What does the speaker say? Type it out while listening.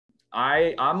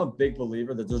I'm a big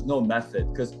believer that there's no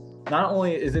method, because not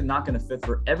only is it not going to fit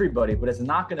for everybody, but it's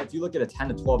not going to, if you look at a 10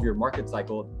 to 12 year market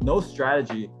cycle, no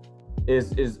strategy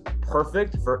is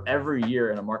perfect for every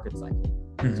year in a market cycle.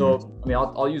 Mm-hmm. So, I mean,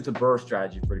 I'll use the Burr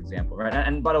strategy, for example, right?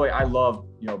 And by the way, I love,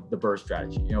 the Burr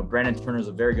strategy. Brandon Turner is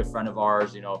a very good friend of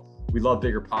ours. We love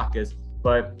bigger pockets,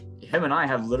 but him and I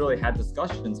have literally had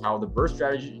discussions how the Burr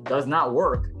strategy does not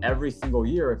work every single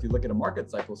year if you look at a market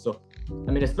cycle. So,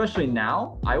 I mean, especially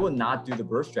now, I would not do the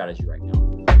Burr strategy right now.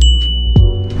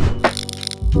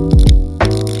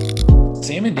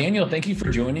 Sam and Daniel, thank you for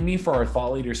joining me for our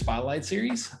Thought Leader Spotlight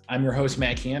series. I'm your host,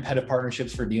 Matt Camp, head of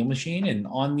partnerships for DealMachine. And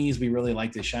on these, we really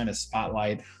like to shine a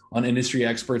spotlight on industry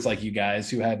experts like you guys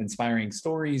who have inspiring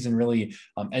stories and really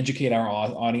educate our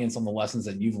audience on the lessons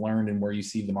that you've learned and where you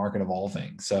see the market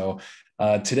evolving. So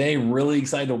today, really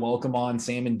excited to welcome on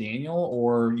Sam and Daniel,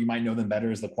 or you might know them better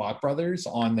as the Kwak Brothers,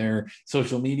 on their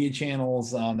social media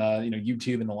channels on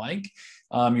YouTube and the like.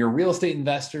 You're real estate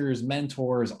investors,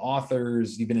 mentors,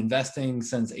 authors. You've been investing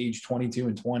since age 22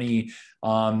 and 20.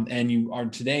 And you are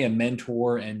today a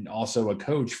mentor and also a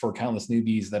coach for countless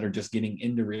newbies that are just getting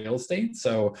into real estate.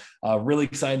 So really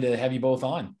excited to have you both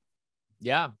on.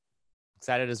 Yeah,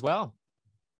 excited as well.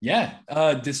 Yeah.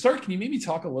 To start, can you maybe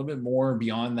talk a little bit more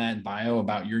beyond that bio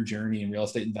about your journey in real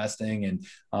estate investing and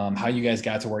how you guys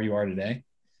got to where you are today?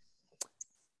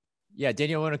 Yeah,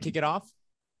 Daniel, want to kick it off?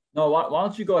 No, why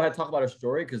don't you go ahead and talk about our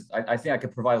story? Because I think I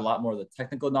could provide a lot more of the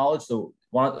technical knowledge. So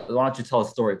why don't you tell a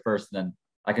story first, and then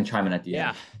I can chime in at the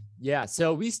end. Yeah.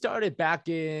 So we started back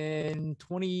in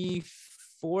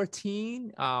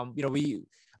 2014.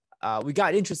 We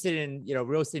got interested in,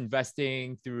 real estate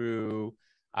investing through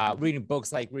reading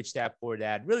books like Rich Dad Poor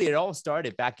Dad. Really, it all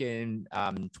started back in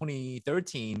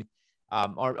 2013.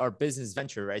 Our business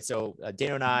venture, right? So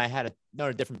Daniel and I had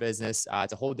another different business.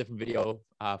 It's a whole different video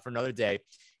for another day.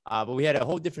 But we had a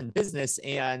whole different business,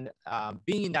 and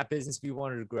being in that business, we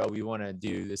wanted to grow. We want to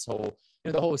do this whole,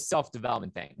 the whole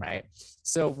self-development thing, right?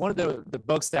 So one of the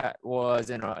books that was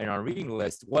in our reading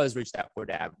list was Rich Dad Poor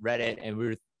Dad. Read it,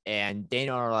 and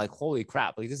Dana are like, holy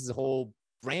crap! Like, this is a whole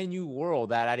brand new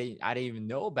world that I didn't even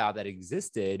know about that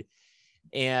existed.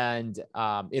 And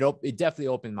it definitely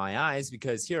opened my eyes,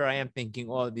 because here I am thinking,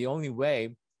 well, the only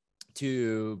way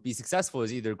to be successful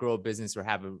is either grow a business or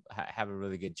have a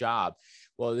really good job.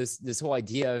 Well, this whole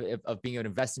idea of being able to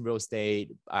invest in real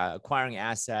estate, acquiring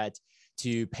assets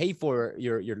to pay for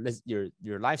your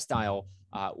lifestyle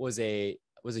was a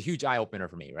huge eye opener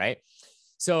for me, right?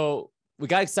 So we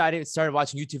got excited, started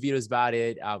watching YouTube videos about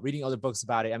it, reading other books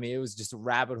about it. I mean, it was just a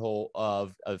rabbit hole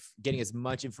of getting as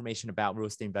much information about real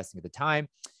estate investing at the time.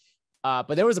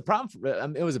 But there was a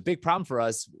problem. It was a big problem for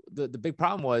us. The big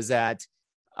problem was that,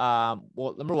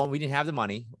 well, number one, we didn't have the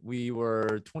money. We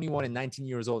were 21 and 19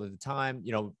 years old at the time.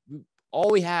 All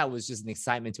we had was just an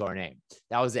excitement to our name.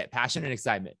 That was it, passion and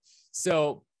excitement.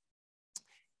 So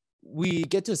we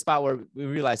get to a spot where we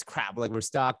realize, crap, like, we're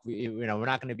stuck. We're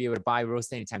not going to be able to buy real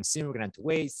estate anytime soon. We're going to have to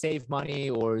wait, save money,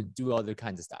 or do other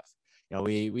kinds of stuff.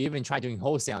 We even tried doing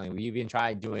wholesaling. We even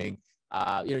tried doing,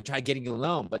 try getting a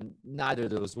loan, but neither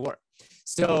of those work.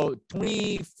 So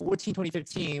 2014,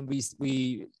 2015, we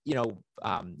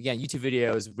again, YouTube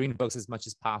videos, reading books as much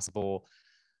as possible,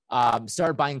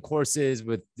 started buying courses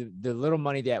with the little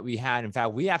money that we had. In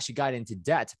fact, we actually got into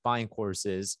debt buying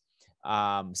courses,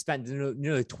 spent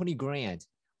nearly 20 grand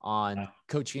on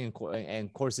coaching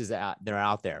and courses that are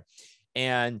out there.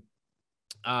 And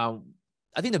I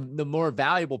think the more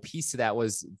valuable piece to that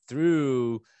was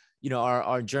through,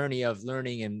 our journey of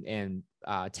learning and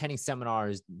attending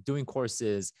seminars, doing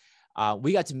courses.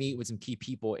 We got to meet with some key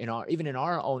people even in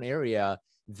our own area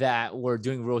that were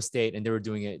doing real estate, and they were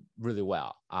doing it really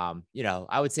well. I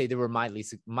would say they were mildly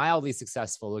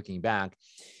successful looking back,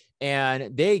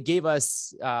 and they gave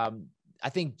us, I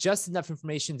think, just enough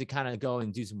information to kind of go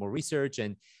and do some more research.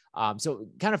 And so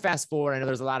kind of fast forward, I know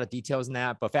there's a lot of details in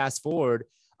that, but fast forward,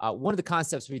 one of the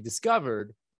concepts we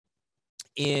discovered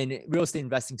in real estate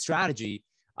investing strategy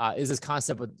is this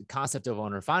concept of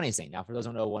owner financing. Now, for those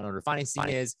who don't know what owner financing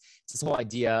is, it's this whole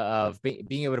idea of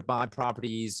being able to buy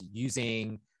properties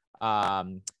using not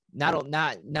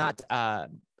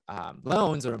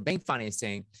loans or bank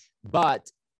financing,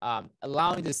 but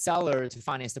allowing the seller to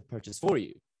finance the purchase for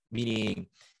you. Meaning,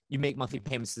 you make monthly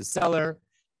payments to the seller,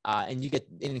 and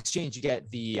in exchange you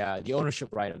get the ownership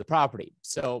right of the property.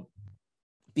 So,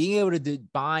 being able to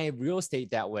buy real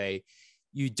estate that way,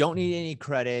 you don't need any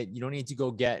credit. You don't need to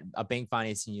go get a bank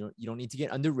financing. You don't need to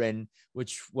get underwritten,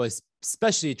 which was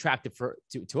especially attractive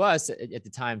to us at the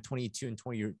time, 22 and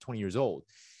 20 years old.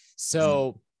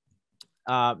 So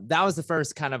that was the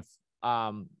first kind of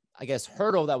I guess,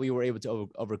 hurdle that we were able to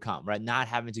overcome, right? Not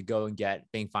having to go and get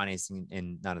bank financing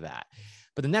and none of that.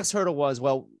 But the next hurdle was,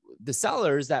 well, the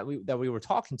sellers that we were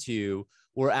talking to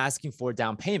were asking for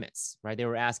down payments, right? They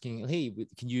were asking, hey,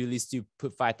 can you at least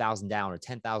put 5,000 down or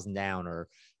 10,000 down or,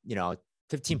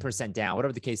 15% down,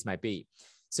 whatever the case might be.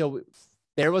 So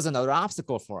there was another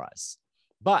obstacle for us.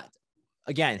 But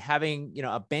again, having,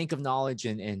 a bank of knowledge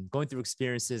and going through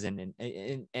experiences and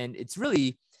it's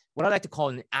really what I like to call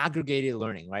an aggregated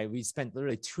learning, right? We spent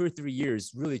literally 2 or 3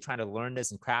 years really trying to learn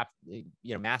this and craft,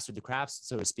 master the crafts,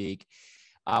 so to speak.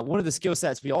 One of the skill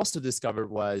sets we also discovered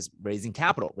was raising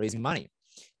capital, raising money.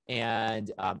 And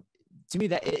to me,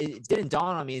 that it didn't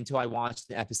dawn on me until I watched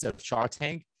an episode of Shark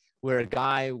Tank, where a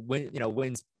guy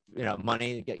wins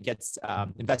money, gets got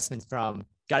an investment from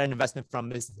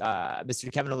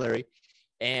Mr. Kevin O'Leary,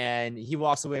 and he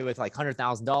walks away with like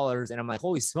 $100,000. And I'm like,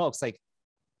 holy smokes, like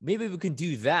maybe we can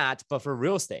do that, but for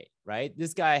real estate, right?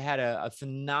 This guy had a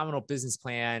phenomenal business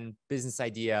plan, business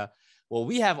idea. Well,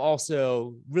 we have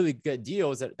also really good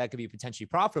deals that could be potentially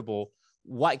profitable.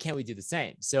 Why can't we do the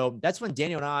same? So that's when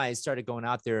Daniel and I started going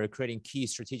out there, creating key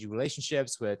strategic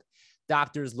relationships with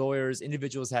doctors, lawyers,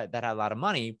 individuals that had a lot of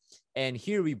money. And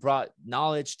here we brought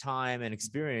knowledge, time, and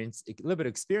experience, a little bit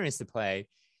of experience to play.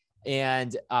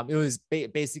 And it was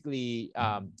basically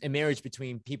a marriage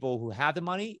between people who have the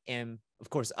money and, of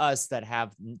course, us that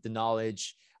have the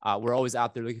knowledge. We're always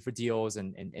out there looking for deals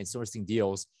and sourcing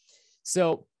deals.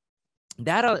 So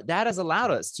that has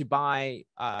allowed us to buy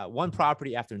one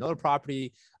property after another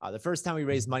property. The first time we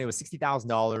raised money was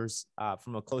 $60,000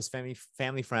 from a close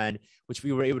family friend, which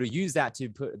we were able to use that to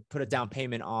put a down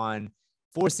payment on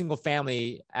for single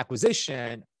family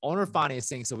acquisition, owner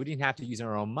financing, so we didn't have to use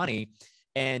our own money.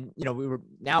 And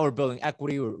we're building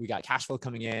equity. We got cash flow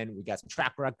coming in. We got some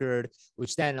track record,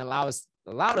 which then allowed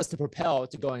us to propel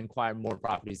to go and acquire more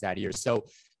properties that year. So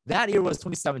that year was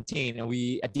 2017, and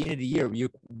at the end of the year,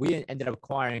 we ended up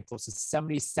acquiring close to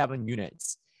 77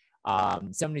 units,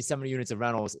 77 units of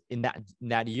rentals in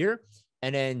that year.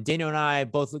 And then Daniel and I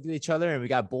both looked at each other and we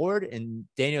got bored. And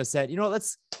Daniel said,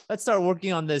 let's start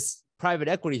working on this private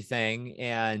equity thing.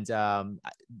 And I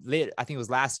think it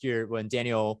was last year when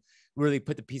Daniel really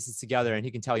put the pieces together, and he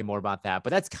can tell you more about that.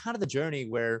 But that's kind of the journey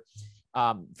where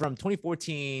from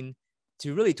 2014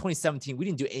 to really 2017, we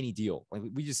didn't do any deal. Like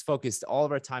we just focused all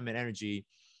of our time and energy,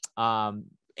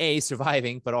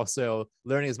 surviving, but also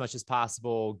learning as much as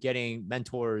possible, getting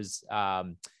mentors,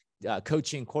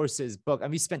 coaching courses, book.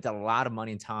 We spent a lot of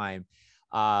money and time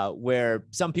where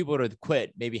some people would have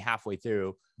quit maybe halfway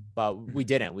through, but we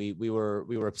didn't. We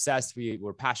were obsessed. We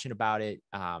were passionate about it.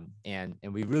 And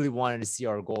we really wanted to see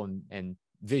our goal and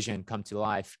vision come to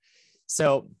life.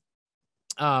 So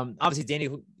obviously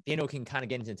Daniel can kind of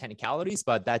get into technicalities,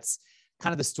 but that's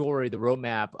kind of the story, the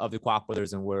roadmap of the Kwak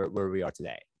Brothers and where we are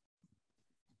today.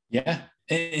 Yeah.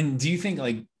 And do you think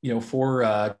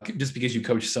for just because you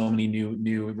coach so many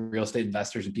new real estate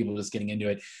investors and people just getting into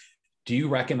it, do you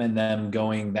recommend them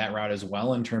going that route as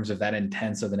well in terms of that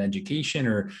intense of an education,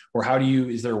 or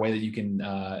is there a way that you can,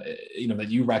 that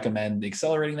you recommend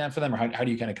accelerating that for them, or how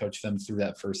do you kind of coach them through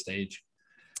that first stage?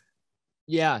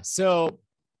 Yeah. So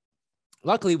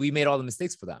luckily we made all the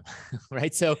mistakes for them,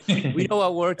 right? So we know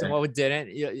what worked and what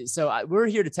didn't. So we're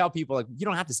here to tell people, like, you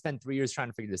don't have to spend 3 years trying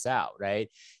to figure this out, right?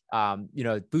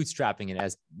 Bootstrapping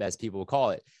it as people will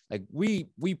call it. Like we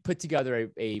put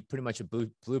together a pretty much a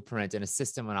blueprint and a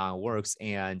system on how it works.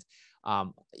 And,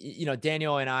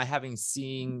 Daniel and I, having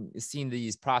seen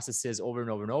these processes over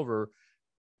and over and over,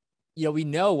 we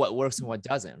know what works and what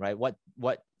doesn't, right?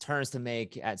 What turns to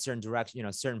make at certain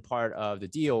direction, certain part of the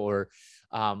deal, or,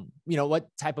 what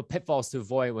type of pitfalls to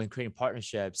avoid when creating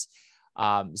partnerships.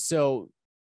 So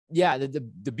yeah,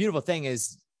 the beautiful thing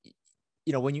is,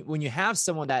 when you have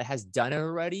someone that has done it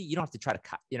already, you don't have to try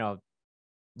to,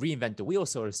 reinvent the wheel,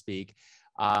 so to speak.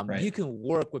 Right. You can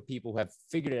work with people who have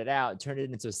figured it out, turn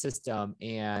it into a system,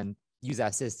 and use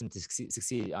that system to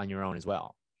succeed on your own as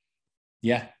well.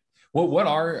 Yeah. Well, what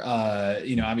are,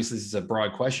 obviously this is a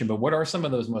broad question, but what are some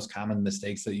of those most common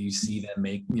mistakes that you see them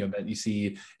make, that you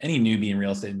see any newbie in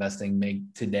real estate investing make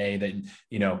today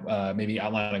that, maybe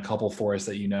outline a couple for us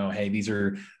that, hey, these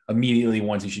are immediately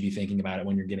ones you should be thinking about it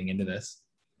when you're getting into this?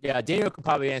 Yeah, Daniel could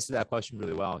probably answer that question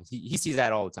really well. He sees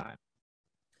that all the time.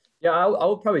 Yeah, I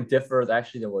would probably differ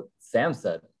actually than what Sam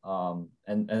said.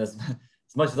 And as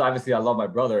much as obviously I love my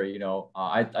brother,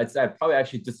 I'd say I probably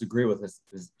actually disagree with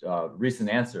his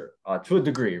recent answer to a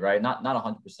degree, right? Not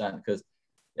 100%, because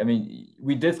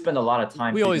we did spend a lot of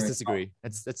time. We always disagree.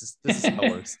 This is how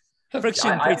it works.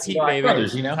 friction-free team, maybe.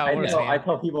 Brothers, you know. I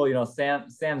tell people,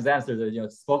 Sam's answers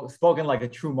are, spoken like a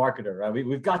true marketer, right?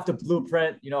 We've got the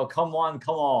blueprint, come one,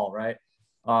 come all, right?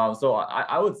 So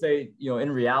I would say,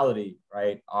 in reality,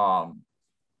 right?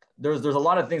 There's a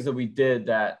lot of things that we did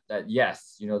that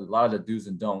yes, a lot of the do's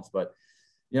and don'ts, but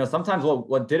sometimes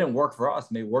what didn't work for us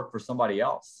may work for somebody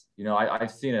else.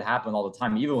 I've seen it happen all the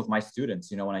time, even with my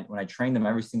students. When I train them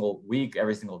every single week,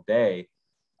 every single day.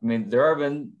 I mean, there have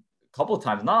been a couple of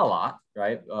times, not a lot,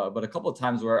 right? But a couple of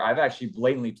times where I've actually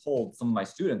blatantly told some of my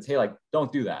students, hey, like,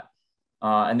 don't do that.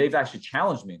 And they've actually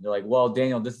challenged me. They're like, well,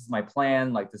 Daniel, this is my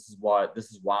plan. Like, this is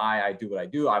why I do what I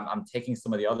do. I'm taking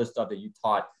some of the other stuff that you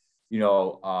taught,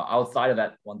 outside of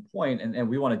that one point, and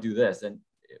we want to do this, and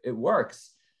it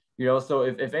works. So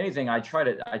if anything, I try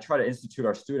to institute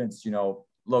our students,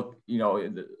 look,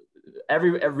 every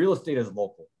real estate is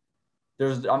local.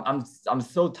 I'm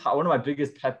so tired. One of my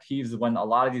biggest pet peeves is when a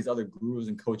lot of these other gurus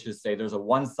and coaches say there's a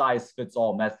one size fits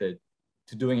all method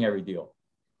to doing every deal.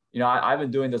 I've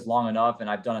been doing this long enough, and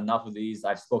I've done enough of these.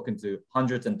 I've spoken to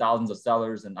hundreds and thousands of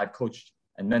sellers, and I've coached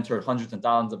and mentored hundreds and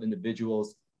thousands of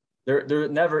individuals. There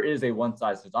never is a one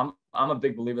size fits. I'm a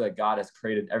big believer that God has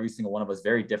created every single one of us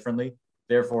very differently.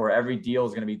 Therefore, every deal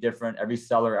is going to be different. Every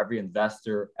seller, every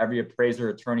investor, every appraiser,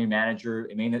 attorney, manager,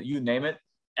 you name it,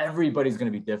 everybody's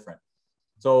going to be different.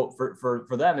 So for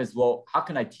them is, well, how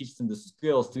can I teach them the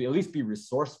skills to at least be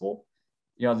resourceful?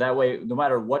 That way, no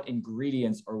matter what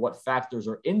ingredients or what factors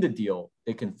are in the deal,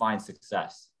 they can find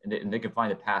success and they can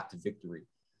find a path to victory.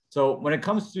 So when it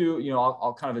comes to,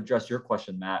 I'll kind of address your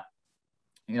question, Matt.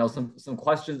 Some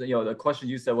questions, the question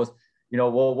you said was,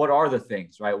 well, what are the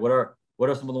things, right? What are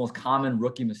some of the most common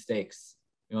rookie mistakes,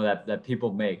 that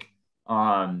people make?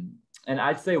 And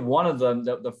I'd say one of them,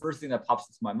 the first thing that pops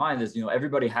into my mind is,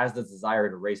 everybody has this desire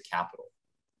to raise capital.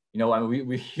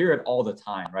 We hear it all the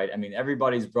time, right? I mean,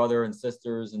 everybody's brother and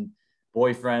sisters and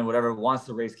boyfriend, whatever, wants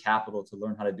to raise capital to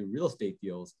learn how to do real estate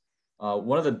deals.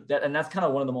 And that's kind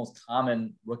of one of the most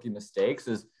common rookie mistakes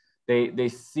is they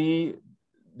see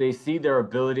their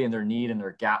ability and their need and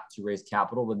their gap to raise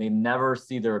capital, but they never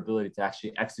see their ability to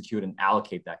actually execute and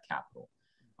allocate that capital.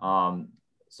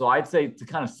 So I'd say, to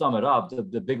kind of sum it up,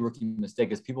 the big rookie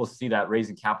mistake is people see that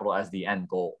raising capital as the end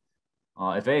goal.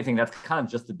 If anything, that's kind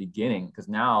of just the beginning, because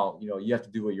now, you have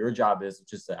to do what your job is,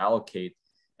 which is to allocate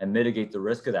and mitigate the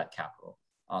risk of that capital.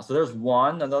 So there's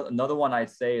one. Another one I'd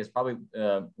say is probably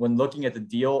when looking at the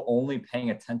deal, only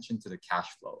paying attention to the cash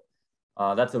flow.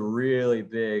 That's a really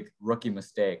big rookie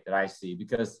mistake that I see,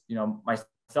 because,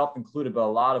 myself included, but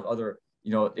a lot of other,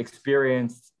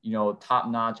 experienced,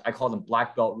 top-notch, I call them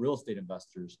black belt real estate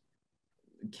investors.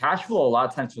 Cash flow, a lot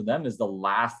of times for them, is the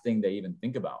last thing they even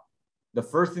think about. The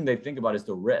first thing they think about is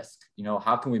the risk.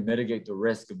 How can we mitigate the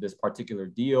risk of this particular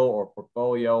deal or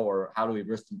portfolio, or how do we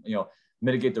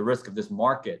mitigate the risk of this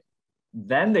market?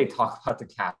 Then they talk about the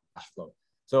cash flow.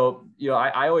 So,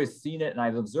 I always seen it and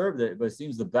I've observed it, but it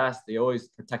seems the best. They always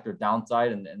protect their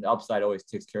downside, and the upside always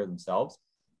takes care of themselves.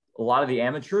 A lot of the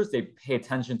amateurs, they pay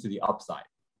attention to the upside,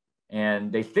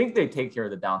 and they think they take care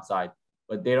of the downside,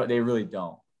 but they really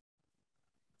don't.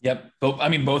 Yep.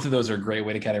 Both of those are a great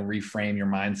way to kind of reframe your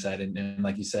mindset. And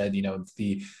like you said,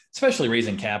 especially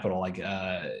raising capital, like,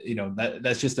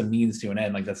 that's just a means to an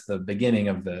end. Like, that's the beginning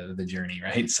of the journey.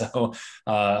 Right. So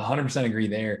 100% agree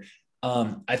there.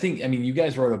 I think, you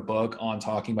guys wrote a book on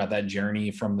talking about that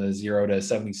journey from the 0 to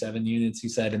 77 units, you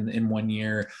said, in 1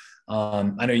 year.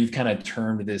 I know you've kind of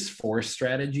termed this force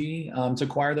strategy to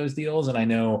acquire those deals. And I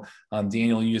know,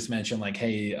 Daniel, you just mentioned, like,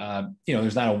 hey,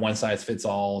 there's not a one size fits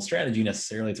all strategy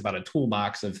necessarily. It's about a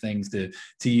toolbox of things to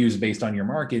use based on your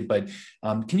market. But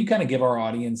can you kind of give our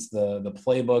audience the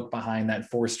playbook behind that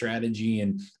force strategy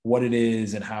and what it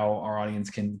is and how our audience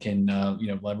can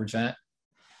leverage that?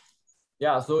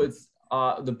 Yeah, so it's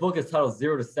the book is titled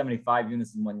 0 to 75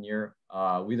 units in 1 year.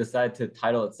 We decided to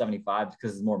title it 75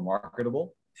 because it's more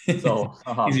marketable. So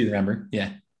easy to remember.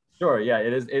 Yeah. Sure. Yeah,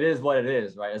 it is what it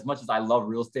is, right? As much as I love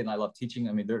real estate and I love teaching,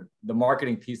 the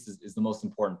marketing piece is the most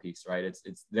important piece, right?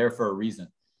 It's there for a reason.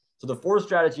 So the FORCE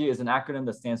strategy is an acronym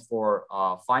that stands for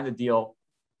find the deal,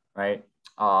 right?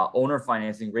 Owner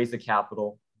financing, raise the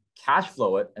capital, cash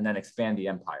flow it, and then expand the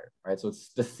empire, right? So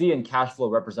it's the C in cash flow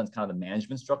represents kind of the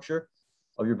management structure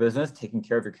of your business, taking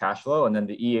care of your cash flow. And then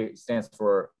the E stands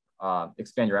for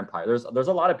expand your empire. There's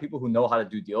a lot of people who know how to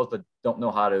do deals, but don't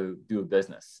know how to do a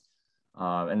business.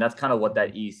 And that's kind of what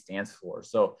that E stands for.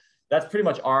 So that's pretty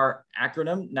much our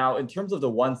acronym. Now, in terms of the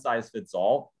one size fits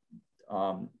all,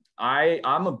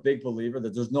 I'm a big believer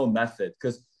that there's no method,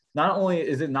 because not only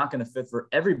is it not going to fit for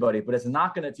everybody, but it's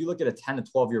not going to, if you look at a 10 to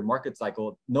 12 year market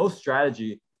cycle, no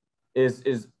strategy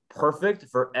is perfect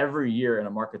for every year in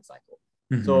a market cycle.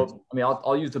 Mm-hmm. So, I mean,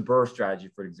 I'll use the Burr strategy,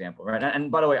 for example, right?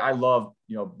 And by the way, I love,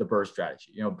 the Burr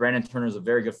strategy. Brandon Turner is a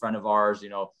very good friend of ours.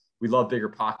 We love bigger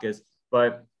pockets,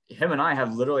 but him and I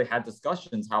have literally had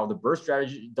discussions how the Burr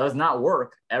strategy does not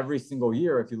work every single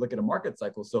year if you look at a market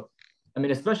cycle. So, I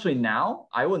mean, especially now,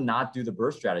 I would not do the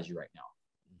Burr strategy right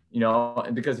now,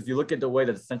 and because if you look at the way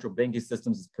that the central banking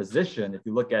system is positioned, if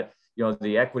you look at,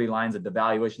 the equity lines of the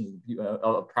valuations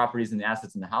of properties and the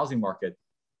assets in the housing market,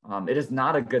 it is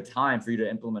not a good time for you to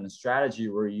implement a strategy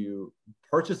where you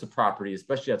purchase a property,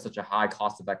 especially at such a high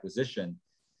cost of acquisition,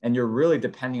 and you're really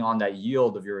depending on that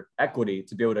yield of your equity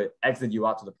to be able to exit you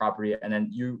out to the property. And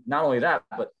then not only that,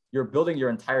 but you're building your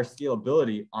entire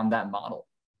scalability on that model.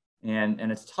 And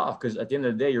it's tough because at the end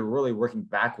of the day, you're really working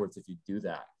backwards if you do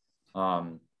that.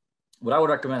 What I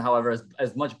would recommend, however,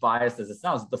 as much biased as it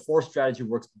sounds, the force strategy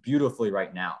works beautifully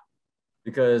right now.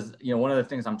 Because, one of the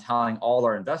things I'm telling all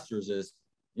our investors is,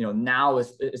 now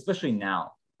is, especially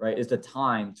now, right, is the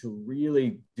time to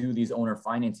really do these owner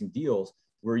financing deals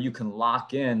where you can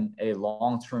lock in a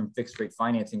long-term fixed rate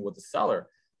financing with the seller.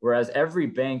 Whereas every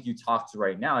bank you talk to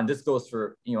right now, and this goes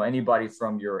for, anybody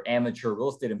from your amateur real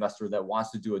estate investor that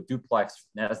wants to do a duplex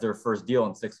as their first deal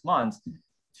in 6 months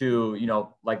to,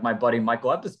 like my buddy,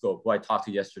 Michael Episcope, who I talked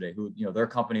to yesterday, who, their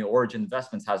company Origin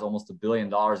Investments has almost $1 billion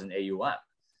in AUM.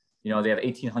 They have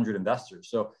 1,800 investors.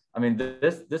 So, I mean,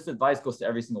 this advice goes to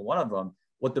every single one of them.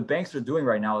 What the banks are doing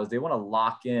right now is they want to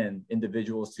lock in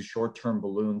individuals to short-term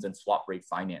balloons and swap rate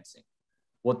financing.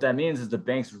 What that means is the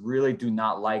banks really do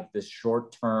not like this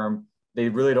short-term. They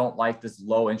really don't like this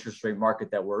low interest rate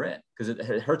market that we're in because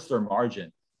it hurts their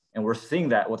margin. And we're seeing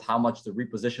that with how much the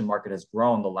reposition market has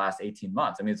grown the last 18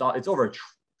 months. I mean, it's over $1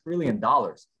 trillion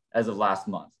as of last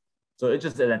month. So it's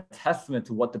just a testament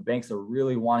to what the banks are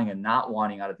really wanting and not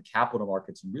wanting out of the capital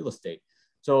markets and real estate.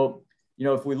 So,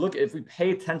 if we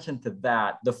pay attention to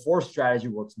that, the force strategy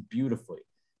works beautifully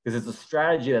because it's a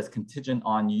strategy that's contingent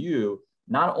on you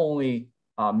not only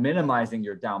minimizing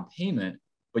your down payment,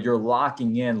 but you're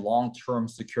locking in long-term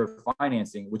secure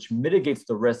financing, which mitigates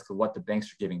the risk of what the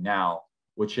banks are giving now,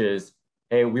 which is,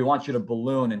 hey, we want you to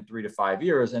balloon in 3 to 5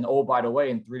 years. And oh, by the way,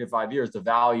 in 3 to 5 years, the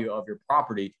value of your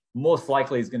property most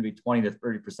likely is going to be 20 to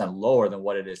 30% lower than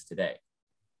what it is today.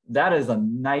 That is a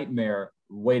nightmare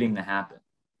waiting to happen.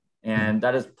 And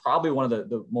that is probably one of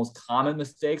the most common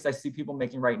mistakes I see people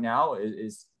making right now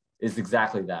is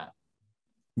exactly that.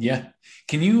 Yeah.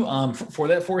 Can you, for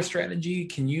that force strategy,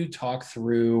 can you talk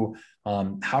through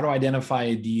how to identify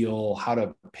a deal, how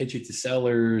to pitch it to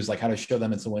sellers, like how to show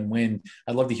them it's a win-win?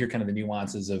 I'd love to hear kind of the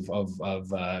nuances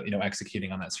of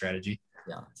executing on that strategy.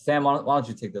 Yeah. Sam, why don't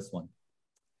you take this one?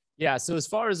 Yeah. So as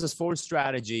far as this force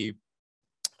strategy,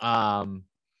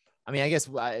 I mean, I guess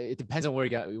it depends on where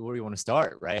you want to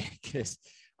start, right? Because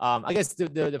I guess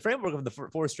the framework of the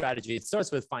force strategy, it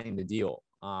starts with finding the deal.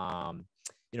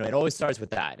 It always starts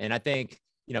with that. And I think,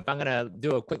 if I'm going to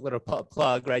do a quick little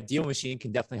plug, right, DealMachine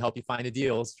can definitely help you find the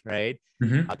deals, right?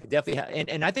 Mm-hmm. I could definitely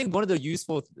and I think one of the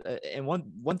useful and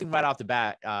one thing right off the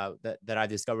bat that I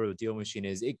discovered with DealMachine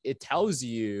is it tells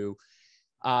you,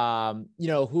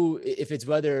 who, if it's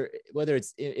whether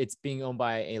it's being owned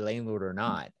by a landlord or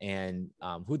not, and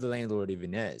who the landlord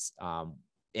even is.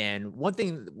 And one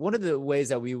of the ways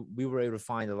that we were able to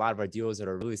find a lot of our deals that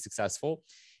are really successful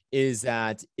is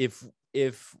that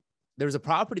if there's a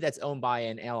property that's owned by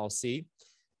an LLC,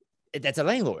 that's a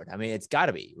landlord. I mean, it's got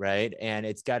to be, right, and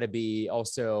it's got to be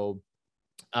also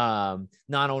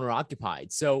non-owner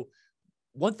occupied. So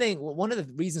one of the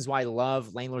reasons why I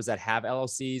love landlords that have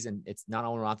LLCs and it's not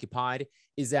owner occupied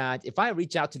is that if I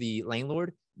reach out to the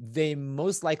landlord, they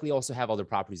most likely also have other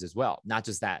properties as well, not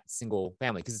just that single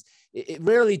family. Because it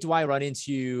rarely do I run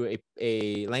into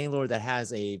a landlord that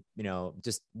has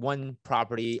just one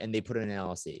property and they put it in an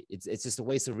LLC. It's just a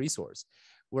waste of resource.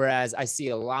 Whereas I see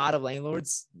a lot of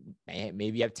landlords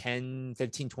maybe have 10,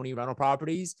 15, 20 rental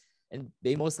properties, and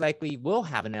they most likely will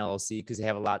have an LLC because they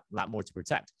have a lot more to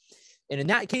protect. And in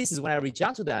that case is when I reach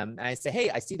out to them and I say, hey,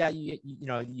 I see that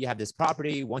you have this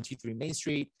property, 123 Main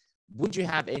Street. Would you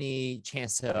have any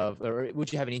chance or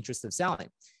would you have any interest of selling?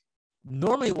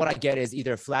 Normally what I get is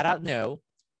either flat out no,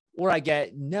 or I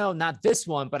get no, not this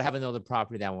one, but I have another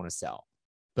property that I want to sell.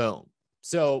 Boom.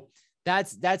 So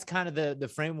that's kind of the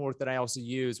framework that I also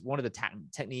use. One of the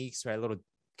techniques, right? A little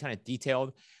kind of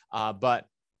detailed, but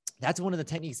that's one of the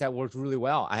techniques that worked really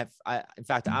well. In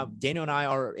fact, Daniel and I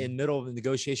are in middle of a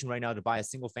negotiation right now to buy a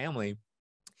single family.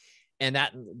 And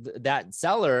that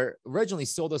seller originally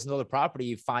sold us another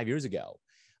property 5 years ago,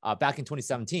 back in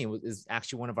 2017, is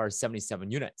actually one of our 77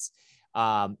 units.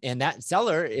 And that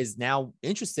seller is now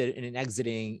interested in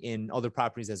exiting in other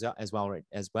properties as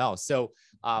well. So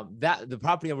that the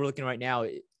property that we're looking at right now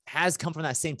has come from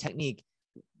that same technique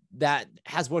that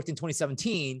has worked in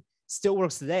 2017, still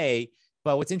works today.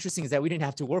 But what's interesting is that we didn't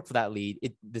have to work for that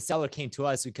lead. The seller came to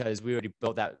us because we already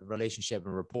built that relationship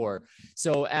and rapport.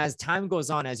 So as time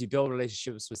goes on, as you build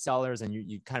relationships with sellers and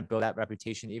you kind of build that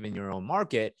reputation, even in your own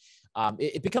market,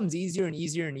 it becomes easier and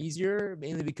easier and easier,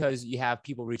 mainly because you have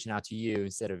people reaching out to you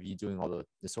instead of you doing all the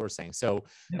sourcing. So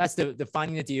that's the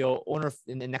finding the deal owner.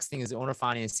 And the next thing is the owner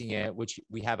financing it, which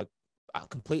we have a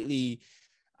complete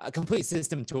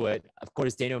system to it. Of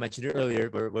course, Daniel mentioned it earlier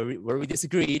where we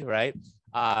disagreed, right?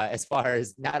 As far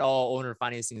as not all owner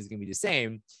financing is going to be the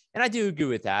same. And I do agree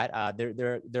with that.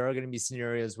 There are going to be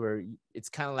scenarios where it's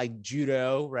kind of like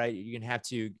judo, right? You're going to have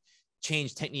to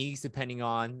change techniques depending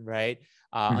on, right?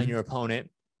 On your opponent.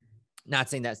 Not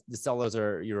saying that the sellers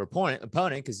are your opponent,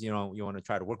 because you want to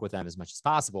try to work with them as much as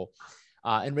possible.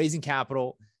 And raising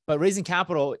capital, but raising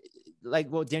capital, like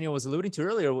what Daniel was alluding to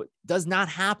earlier, does not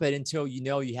happen until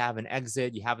you have an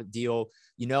exit, you have a deal,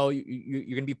 you're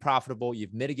going to be profitable,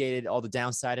 you've mitigated all the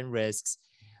downside and risks.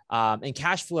 And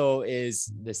cash flow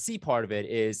is the C part of it,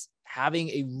 is having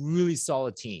a really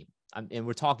solid team. And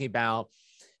we're talking about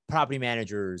property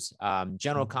managers,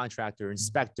 general contractor,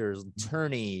 inspectors,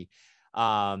 attorney,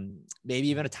 maybe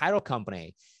even a title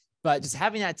company. But just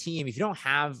having that team, if you don't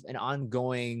have an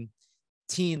ongoing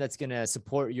team that's going to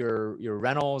support your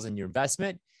rentals and your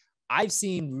investment, I've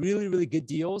seen really, really good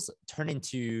deals turn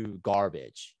into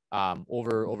garbage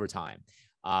over time.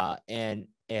 And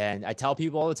I tell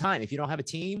people all the time, if you don't have a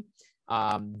team,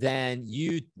 then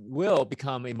you will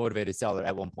become a motivated seller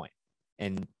at one point.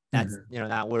 And that's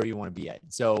not where you want to be at.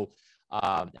 So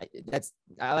I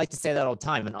like to say that all the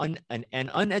time.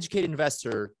 An uneducated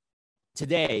investor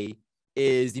today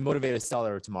is the motivated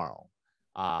seller tomorrow.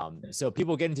 So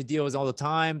people get into deals all the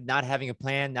time, not having a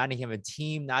plan, not having a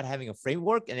team, not having a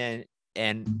framework. And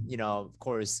of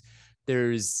course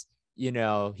there's,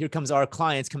 here comes our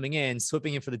clients coming in,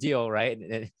 swooping in for the deal, right?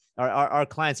 And our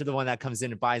clients are the one that comes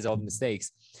in and buys all the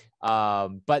mistakes.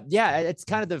 But yeah, it's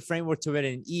kind of the framework to it.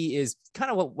 And E is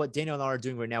kind of what Daniel and I are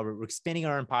doing right now. We're expanding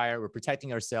our empire. We're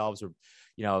protecting ourselves.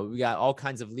 We got all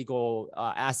kinds of legal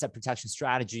asset protection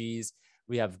strategies.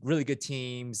 We have really good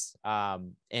teams.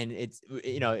 And it's,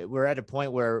 we're at a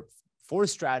point where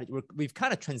force strategy, we've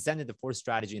kind of transcended the force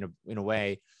strategy in a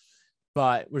way,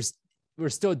 but we're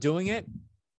still doing it,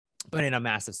 but in a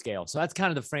massive scale. So that's kind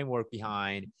of the framework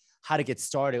behind how to get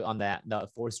started on the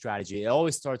force strategy. It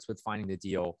always starts with finding the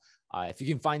deal. If you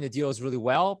can find the deals really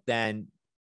well, then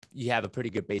you have a pretty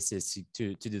good basis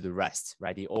to do the rest,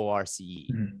 right? The ORCE.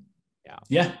 Mm-hmm.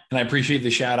 Yeah. And I appreciate the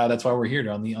shout out. That's why we're here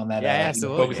on that,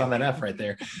 focus on that F right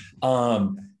there.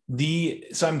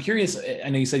 So I'm curious, I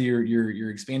know you said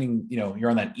you're expanding, you're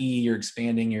on that E, you're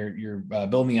expanding, you're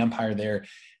building the empire there.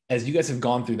 As you guys have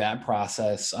gone through that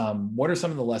process, what are some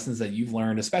of the lessons that you've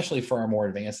learned, especially for our more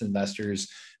advanced investors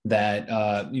that,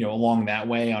 along that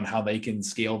way on how they can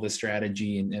scale this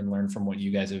strategy and learn from what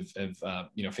you guys have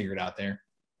figured out there?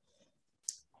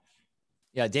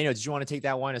 Yeah, Daniel, did you want to take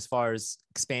that one as far as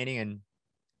expanding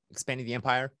the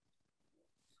empire?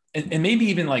 And maybe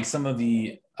even like some of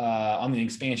the, on the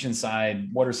expansion side,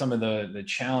 what are some of the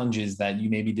challenges that you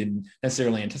maybe didn't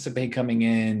necessarily anticipate coming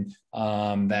in,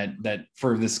 that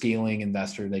for the scaling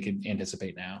investor, they could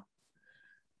anticipate now?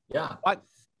 Yeah,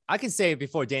 I can say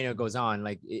before Daniel goes on,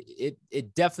 like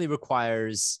it definitely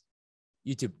requires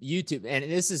YouTube, and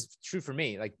this is true for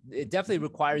me. Like it definitely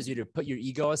requires you to put your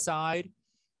ego aside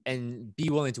and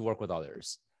be willing to work with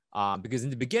others. Because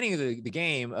in the beginning of the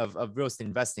game of real estate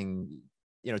investing,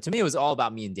 to me, it was all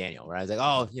about me and Daniel, right? I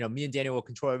was like, me and Daniel will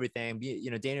control everything.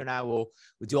 Daniel and I will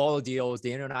do all the deals.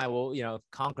 Daniel and I will,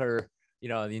 conquer, the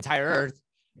entire earth.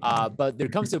 But there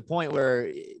comes to a point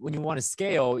where when you want to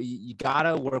scale, you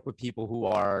gotta work with people who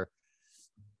are,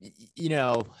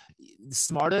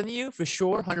 smarter than you for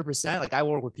sure, 100%. Like I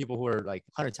work with people who are like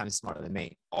 100 times smarter than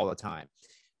me all the time.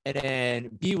 And then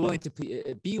be willing to be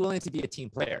a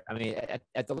team player. I mean,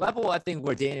 at the level I think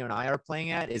where Daniel and I are playing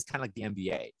at is kind of like the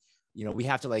NBA. We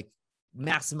have to like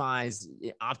maximize,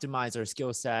 optimize our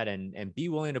skill set and be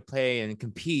willing to play and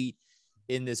compete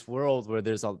in this world where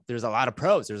there's a lot of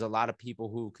pros. There's a lot of people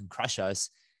who can crush us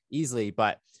easily.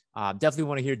 But definitely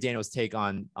want to hear Daniel's take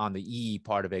on the E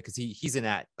part of it, because he's in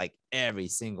that like every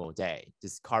single day,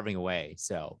 just carving away.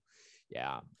 So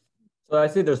yeah. So I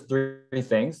see there's three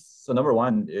things. So number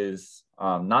one is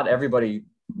not everybody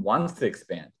wants to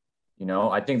expand.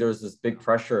 I think there's this big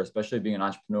pressure, especially being an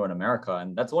entrepreneur in America.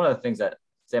 And that's one of the things that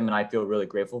Sam and I feel really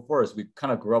grateful for, is we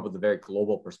kind of grew up with a very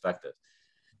global perspective.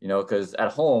 because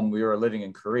at home we were living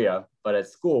in Korea, but at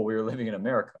school we were living in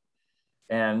America.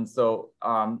 And so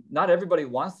not everybody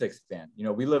wants to expand.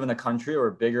 We live in a country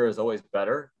where bigger is always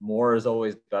better, more is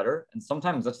always better. And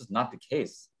sometimes that's just not the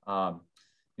case.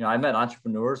 I met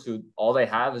entrepreneurs who all they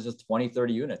have is just 20,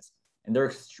 30 units, and they're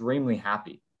extremely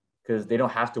happy because they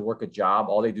don't have to work a job.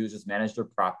 All they do is just manage their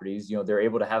properties. They're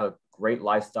able to have a great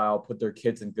lifestyle, put their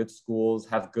kids in good schools,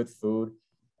 have good food.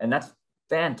 And that's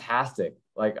fantastic.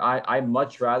 Like I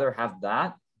much rather have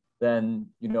that than,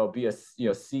 be a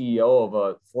CEO of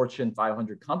a Fortune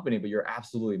 500 company, but you're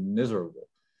absolutely miserable.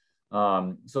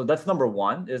 So that's number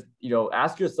one is,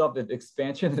 ask yourself if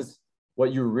expansion is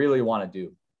what you really want to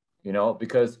do,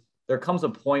 because there comes a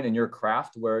point in your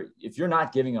craft where if you're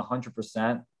not giving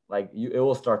 100%, it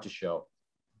will start to show,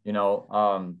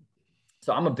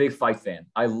 so I'm a big fight fan.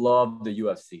 I love the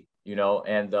UFC,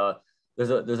 and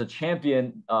there's a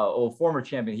champion, former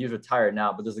champion. He's retired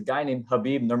now, but there's a guy named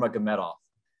Khabib Nurmagomedov.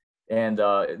 And,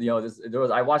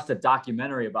 I watched a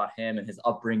documentary about him and his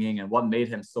upbringing and what made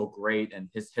him so great and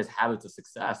his habits of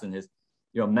success and his,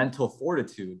 mental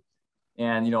fortitude.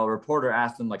 And, a reporter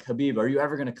asked him, like, Khabib, are you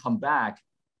ever going to come back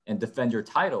and defend your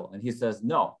title? And he says,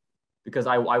 no, because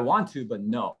I want to, but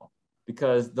no,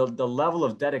 because the level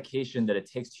of dedication that it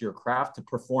takes to your craft to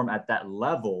perform at that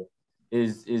level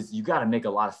is you got to make a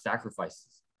lot of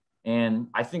sacrifices. And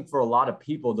I think for a lot of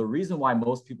people, the reason why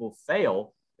most people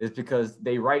fail is because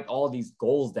they write all these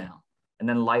goals down and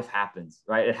then life happens,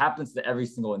 right? It happens to every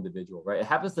single individual, right? It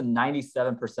happens to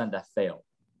 97% that fail,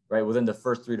 right? Within the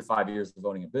first 3 to 5 years of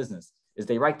owning a business is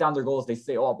they write down their goals. They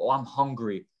say, oh, I'm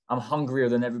hungry. I'm hungrier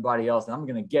than everybody else. And I'm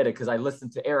going to get it because I listen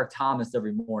to Eric Thomas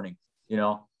every morning,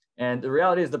 And the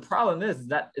reality is the problem is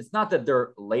that it's not that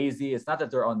they're lazy. It's not that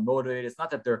they're unmotivated. It's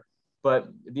not that but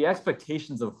the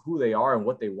expectations of who they are and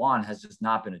what they want has just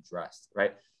not been addressed,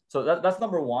 right? So that's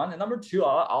number one. And number two,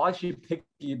 I'll actually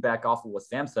piggyback off of what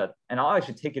Sam said, and I'll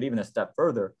actually take it even a step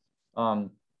further.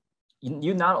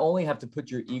 You not only have to put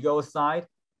your ego aside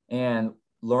and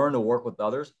learn to work with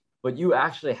others, but you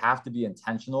actually have to be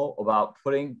intentional about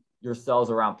putting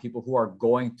yourselves around people who are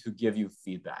going to give you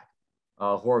feedback,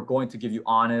 who are going to give you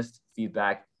honest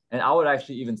feedback. And I would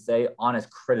actually even say honest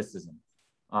criticism.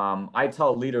 I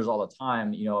tell leaders all the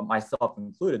time, myself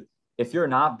included, if you're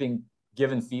not being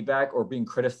given feedback or being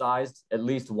criticized at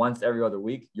least once every other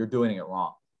week, you're doing it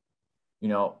wrong.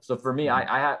 So for me,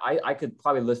 I could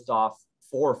probably list off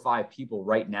 4 or 5 people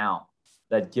right now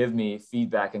that give me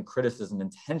feedback and criticism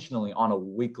intentionally on a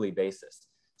weekly basis.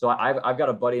 So I've got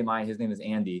a buddy of mine, his name is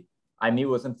Andy. I meet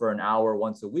with him for an hour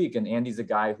once a week. And Andy's a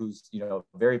guy who's,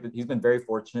 he's been very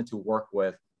fortunate to work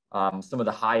with some of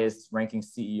the highest ranking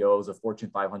CEOs of Fortune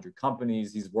 500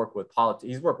 companies. He's worked with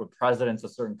he's worked with presidents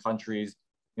of certain countries,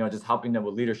 just helping them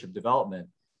with leadership development.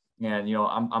 And,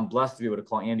 I'm blessed to be able to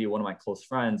call Andy one of my close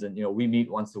friends. And, we meet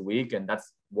once a week, and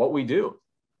that's what we do.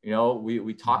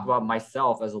 We talk about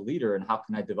myself as a leader and how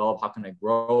can I develop, how can I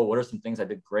grow? What are some things I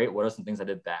did great? What are some things I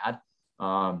did bad?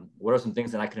 What are some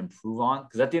things that I can improve on?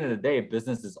 Because at the end of the day,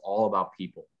 business is all about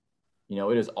people.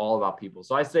 It is all about people.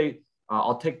 So I say,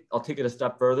 I'll take it a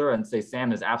step further and say,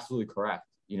 Sam is absolutely correct.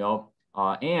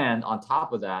 And on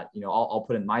top of that, I'll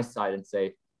put in my side and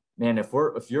say, man,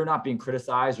 if you're not being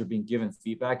criticized or being given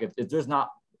feedback, if there's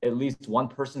not at least one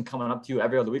person coming up to you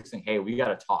every other week saying, hey, we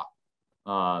got to talk.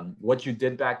 What you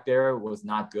did back there was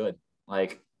not good.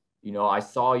 Like, I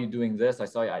saw you doing this. I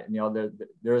saw you,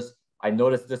 I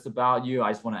noticed this about you.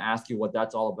 I just want to ask you what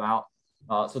that's all about.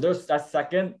 So there's that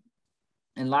second.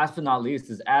 And last but not least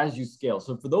is as you scale.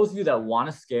 So for those of you that want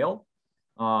to scale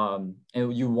and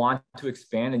you want to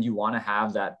expand and you want to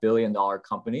have that $1 billion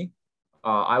company,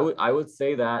 I would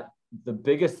say that the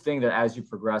biggest thing that as you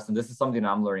progress, and this is something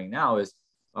I'm learning now, is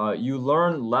you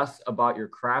learn less about your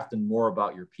craft and more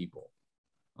about your people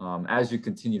as you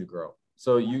continue to grow.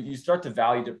 So you start to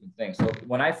value different things. So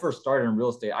when I first started in real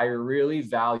estate, I really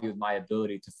valued my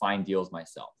ability to find deals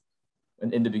myself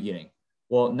in the beginning.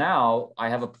 Well, now I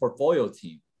have a portfolio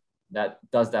team that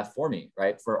does that for me,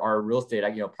 right? For our real estate,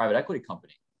 private equity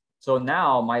company. So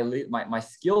now my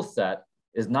skill set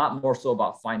is not more so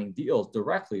about finding deals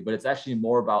directly, but it's actually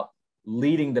more about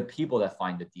leading the people that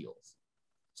find the deals.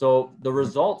 So the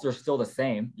results are still the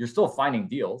same. You're still finding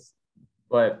deals,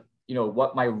 but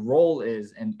what my role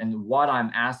is and what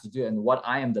I'm asked to do and what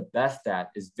I am the best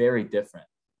at is very different.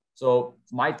 So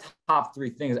my top 3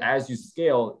 things as you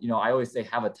scale, I always say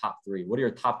have a top 3. What are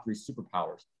your top 3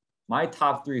 superpowers? My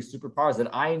top 3 superpowers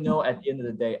that I know at the end of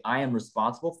the day I am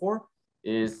responsible for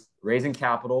is raising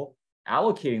capital,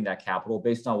 allocating that capital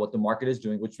based on what the market is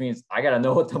doing, which means I got to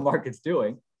know what the market's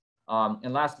doing.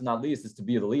 And last but not least is to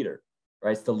be the leader.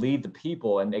 right? It's to lead the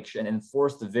people and make sure and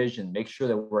enforce the vision, make sure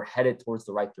that we're headed towards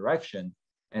the right direction,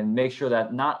 and make sure that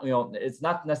it's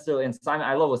not necessarily, and Simon,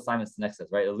 I love what Simon Sinek says,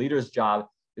 right? A leader's job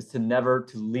is to never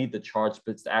to lead the charge,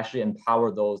 but it's to actually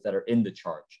empower those that are in the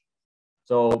charge.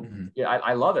 So yeah,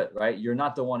 I love it, right? You're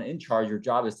not the one in charge. Your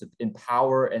job is to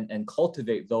empower and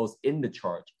cultivate those in the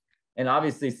charge. And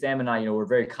obviously, Sam and I, we're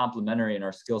very complementary in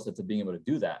our skill sets of being able to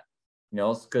do that.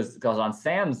 Because on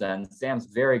Sam's end, Sam's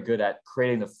very good at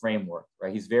creating the framework,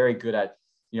 right? He's very good at,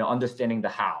 understanding the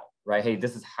how, right? Hey,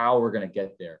 this is how we're going to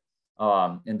get there.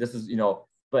 And this is,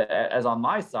 but as on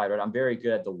my side, right, I'm very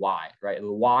good at the why, right?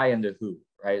 The why and the who,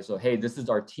 right? So, hey, this is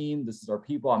our team. This is our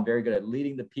people. I'm very good at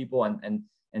leading the people and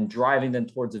driving them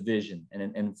towards a vision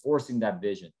and enforcing that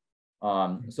vision.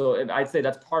 So I'd say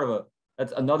that's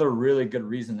that's another really good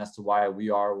reason as to why we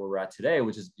are where we're at today,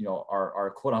 which is,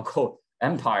 our quote unquote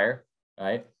empire,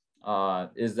 right?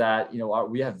 Is that,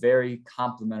 we have very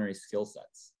complementary skill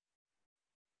sets.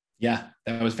 Yeah,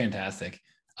 that was fantastic.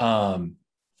 And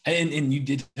you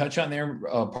did touch on there,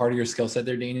 part of your skill set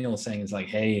there, Daniel, saying is like,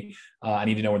 hey, I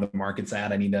need to know where the market's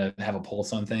at. I need to have a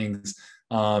pulse on things.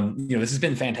 This has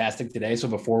been fantastic today. So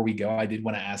before we go, I did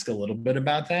want to ask a little bit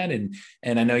about that. And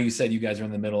I know you said you guys are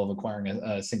in the middle of acquiring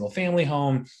a single family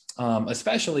home,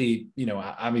 especially,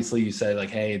 obviously you said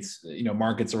like, hey, it's,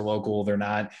 markets are local.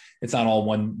 It's not all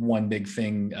one big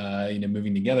thing,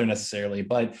 moving together necessarily,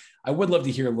 but I would love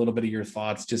to hear a little bit of your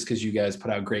thoughts just because you guys put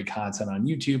out great content on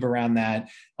YouTube around that.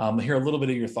 Hear a little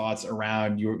bit of your thoughts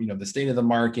around the state of the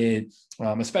market,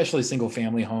 especially single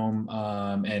family home,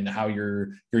 and how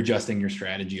you're adjusting your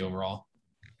strategy overall.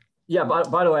 Yeah,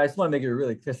 by the way, I just want to make it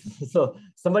really clear. So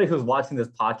somebody who's watching this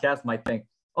podcast might think,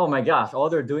 oh my gosh, all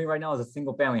they're doing right now is a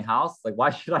single family house. Like,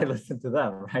 why should I listen to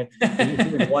them, right? They're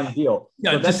doing one deal.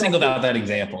 No, just singled out that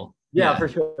example. Yeah, for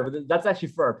sure. But that's actually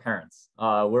for our parents.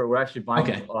 We're actually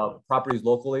buying properties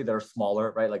locally that are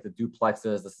smaller, right? Like the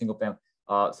duplexes, the single family.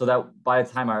 So that by the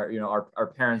time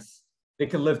our parents, they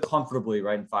can live comfortably,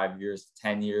 right, in 5 years,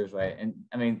 10 years, right? And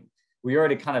I mean, we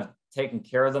already kind of taken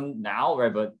care of them now,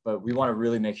 right? But we want to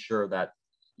really make sure that,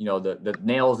 the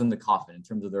nails in the coffin in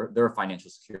terms of their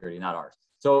financial security, not ours.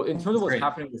 So in terms of what's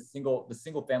happening with the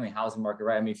single family housing market,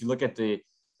 right? I mean, if you look at the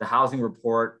housing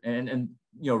report and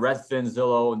Redfin,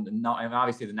 Zillow, and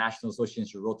obviously the National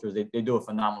Association of Realtors, they do a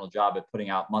phenomenal job at putting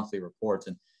out monthly reports.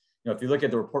 And if you look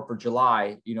at the report for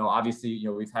July, obviously,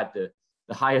 we've had the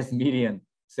highest median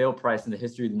sale price in the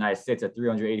history of the United States at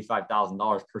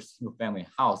 $385,000 per single family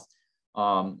house.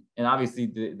 And obviously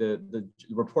the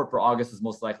report for August is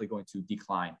most likely going to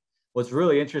decline. What's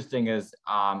really interesting is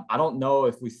I don't know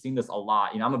if we've seen this a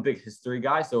lot. I'm a big history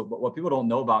guy. So what people don't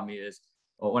know about me is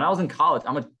when I was in college,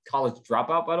 I'm a college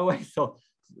dropout, by the way. So,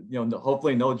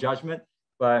 hopefully no judgment.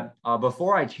 But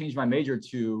before I changed my major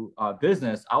to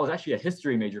business, I was actually a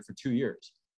history major for 2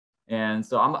 years. And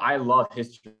so I love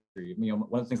history. One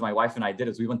of the things my wife and I did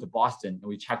is we went to Boston and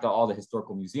we checked out all the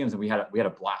historical museums and we had a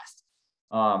blast.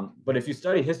 But if you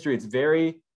study history, it's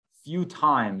very few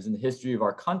times in the history of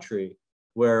our country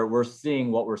where we're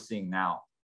seeing what we're seeing now.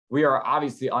 We are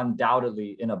obviously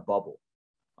undoubtedly in a bubble.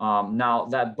 Now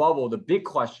that bubble, the big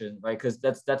question, right? Because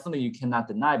that's something you cannot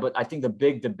deny. But I think the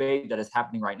big debate that is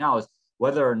happening right now is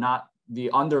whether or not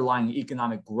the underlying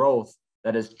economic growth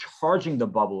that is charging the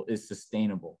bubble is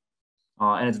sustainable.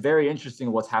 And it's very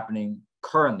interesting what's happening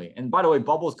currently. And by the way,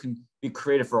 bubbles can be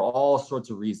created for all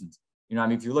sorts of reasons.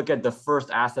 If you look at the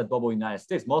first asset bubble in the United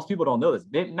States, most people don't know this.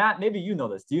 Matt, maybe you know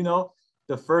this. Do you know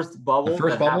the first bubble?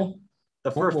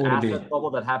 The first asset bubble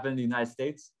that happened in the United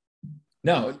States?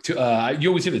 No, you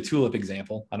always hear the tulip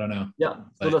example. I don't know. Yeah.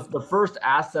 So the first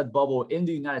asset bubble in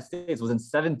the United States was in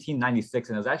 1796,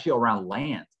 and it was actually around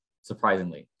land,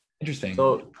 surprisingly. Interesting.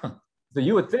 So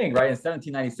you would think, right, in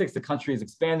 1796, the country is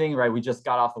expanding, right? We just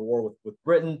got off the war with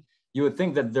Britain. You would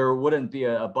think that there wouldn't be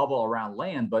a bubble around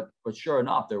land, but sure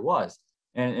enough, there was.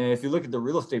 And if you look at the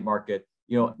real estate market,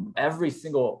 every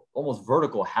single almost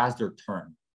vertical has their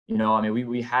turn.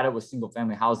 We had it with single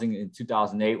family housing in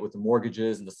 2008 with the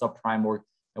mortgages and the subprime mortgage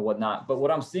and whatnot. But what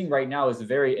I'm seeing right now is a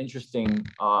very interesting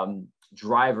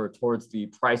driver towards the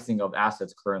pricing of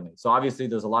assets currently. So obviously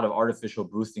there's a lot of artificial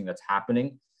boosting that's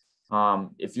happening.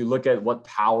 If you look at what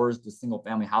powers the single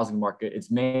family housing market, it's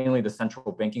mainly the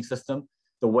central banking system.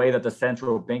 The way that the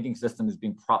central banking system is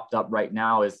being propped up right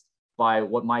now is by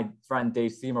what my friend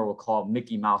Dave Seymour will call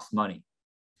Mickey Mouse money.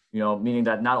 Meaning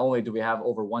that not only do we have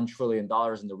over $1 trillion in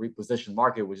the reposition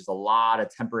market, which is a lot of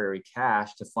temporary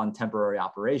cash to fund temporary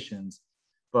operations,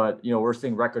 but, we're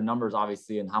seeing record numbers,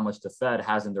 obviously, in how much the Fed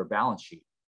has in their balance sheet.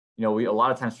 We a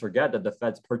lot of times forget that the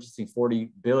Fed's purchasing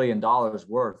 $40 billion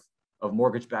worth of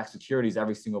mortgage-backed securities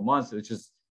every single month, which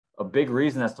is a big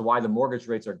reason as to why the mortgage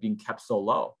rates are being kept so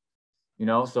low.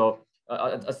 So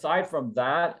aside from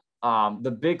that,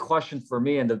 the big question for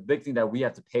me and the big thing that we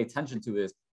have to pay attention to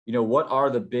is, what are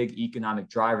the big economic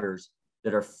drivers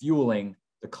that are fueling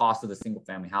the cost of the single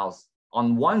family house?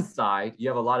 On one side, you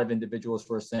have a lot of individuals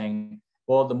who are saying,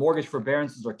 well, the mortgage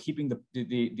forbearances are keeping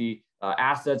the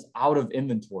assets out of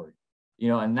inventory,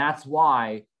 and that's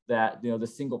why that, the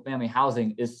single family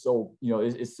housing is so,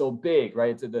 is so big,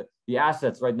 right? It's the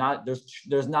assets, right?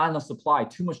 There's not enough supply,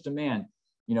 too much demand,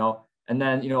 and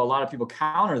then, a lot of people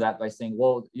counter that by saying,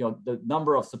 well, the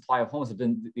number of supply of homes have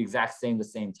been the exact same, the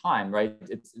same time, right?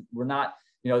 We're not,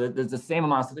 there's the same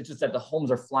amount. It's just that the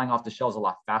homes are flying off the shelves a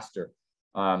lot faster.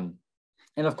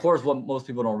 And of course, what most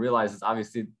people don't realize is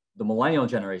obviously the millennial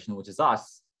generation, which is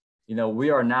us, we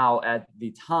are now at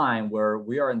the time where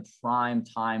we are in prime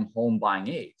time home buying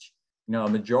age. A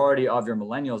majority of your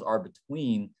millennials are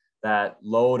between that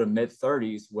low to mid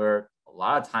 30s, where a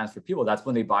lot of times for people, that's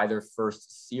when they buy their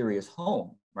first serious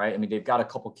home, right? I mean, they've got a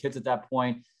couple kids at that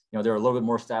point, they're a little bit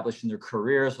more established in their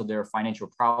career, so their financial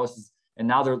prowess, and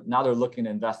now they're looking to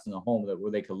invest in a home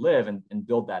where they could live and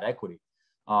build that equity.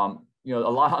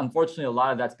 Unfortunately, a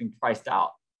lot of that's being priced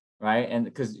out, right? And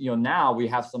because now we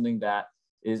have something that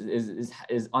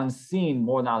is unseen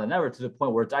more now than ever, to the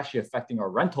point where it's actually affecting our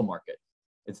rental market.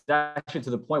 It's actually to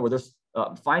the point where there's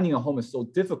finding a home is so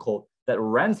difficult that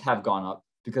rents have gone up,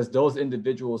 because those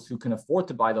individuals who can afford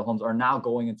to buy the homes are now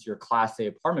going into your Class A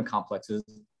apartment complexes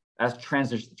as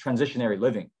transitionary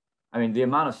living. I mean, the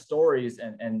amount of stories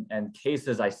and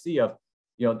cases I see of,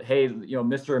 hey,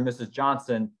 Mr. and Mrs.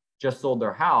 Johnson just sold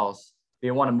their house. They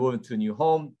want to move into a new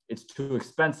home. It's too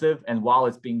expensive. And while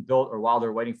it's being built, or while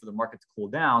they're waiting for the market to cool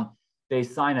down, they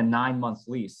sign a 9-month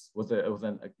lease with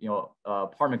an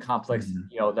apartment complex,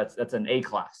 that's an A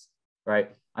class, right?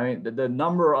 I mean, the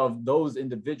number of those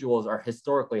individuals are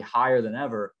historically higher than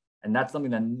ever. And that's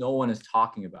something that no one is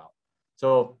talking about.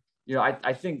 So,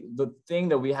 I think the thing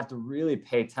that we have to really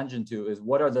pay attention to is,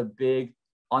 what are the big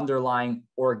underlying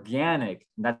organic,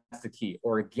 and that's the key,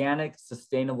 organic,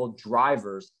 sustainable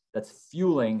drivers that's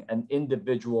fueling an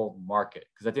individual market.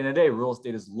 Because at the end of the day, real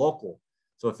estate is local.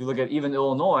 So if you look at even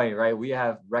Illinois, right, we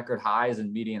have record highs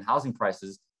in median housing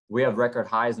prices. We have record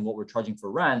highs in what we're charging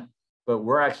for rent, but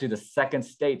we're actually the second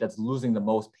state that's losing the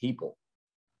most people.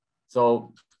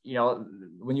 So,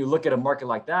 when you look at a market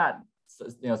like that,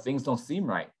 things don't seem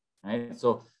right, right?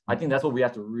 So I think that's what we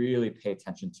have to really pay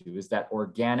attention to, is that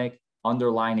organic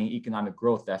underlying economic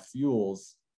growth that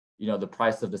fuels, the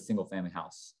price of the single family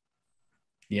house.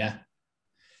 Yeah.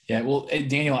 Yeah. Well,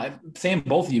 Daniel, Sam,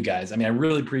 both of you guys, I mean, I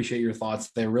really appreciate your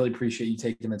thoughts. I really appreciate you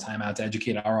taking the time out to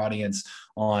educate our audience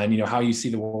on, how you see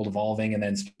the world evolving, and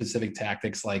then specific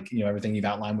tactics like, everything you've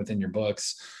outlined within your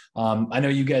books. I know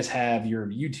you guys have your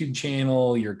YouTube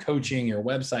channel, your coaching, your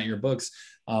website, your books.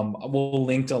 We'll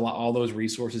link to all those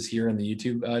resources here in the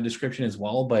YouTube description as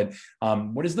well. But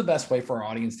what is the best way for our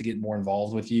audience to get more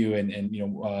involved with you and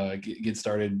get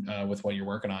started with what you're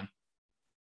working on?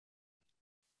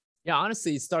 Yeah,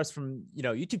 honestly, it starts from,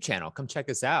 YouTube channel. Come check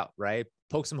us out, right?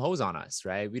 Poke some holes on us,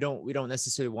 right? We don't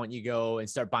necessarily want you to go and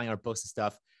start buying our books and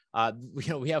stuff.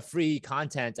 We have free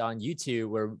content on YouTube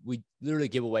where we literally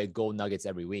give away gold nuggets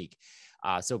every week.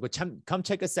 So come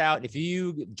check us out. If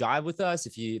you jive with us,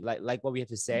 if you like what we have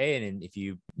to say, and if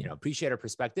you appreciate our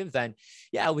perspective, then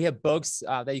yeah, we have books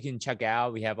that you can check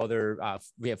out. We have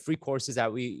we have free courses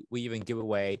that we even give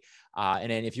away.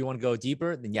 And then if you want to go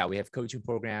deeper, then yeah, we have coaching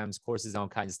programs, courses, all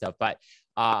kinds of stuff. But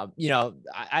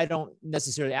I don't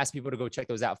necessarily ask people to go check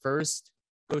those out first.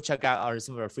 Go check out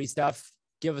some of our free stuff.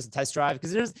 Give us a test drive,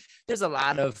 because there's a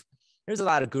lot of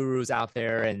gurus out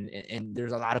there, and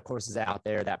there's a lot of courses out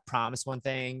there that promise one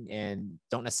thing and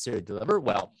don't necessarily deliver.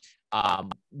 Well,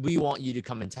 we want you to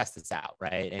come and test us out,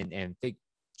 right? And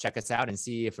check us out and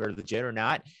see if we're legit or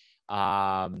not.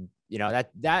 That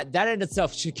in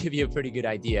itself should give you a pretty good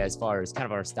idea as far as kind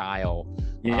of our style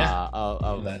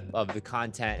of the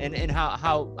content and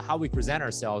how we present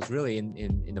ourselves really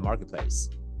in the marketplace.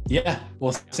 Yeah.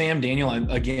 Well, Sam, Daniel, I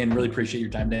again really appreciate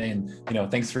your time today, and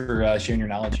thanks for sharing your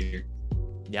knowledge here.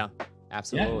 Yeah,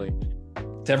 absolutely.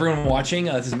 Yeah. To everyone watching,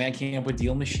 this is Matt Camp with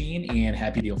DealMachine, and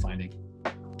happy deal finding.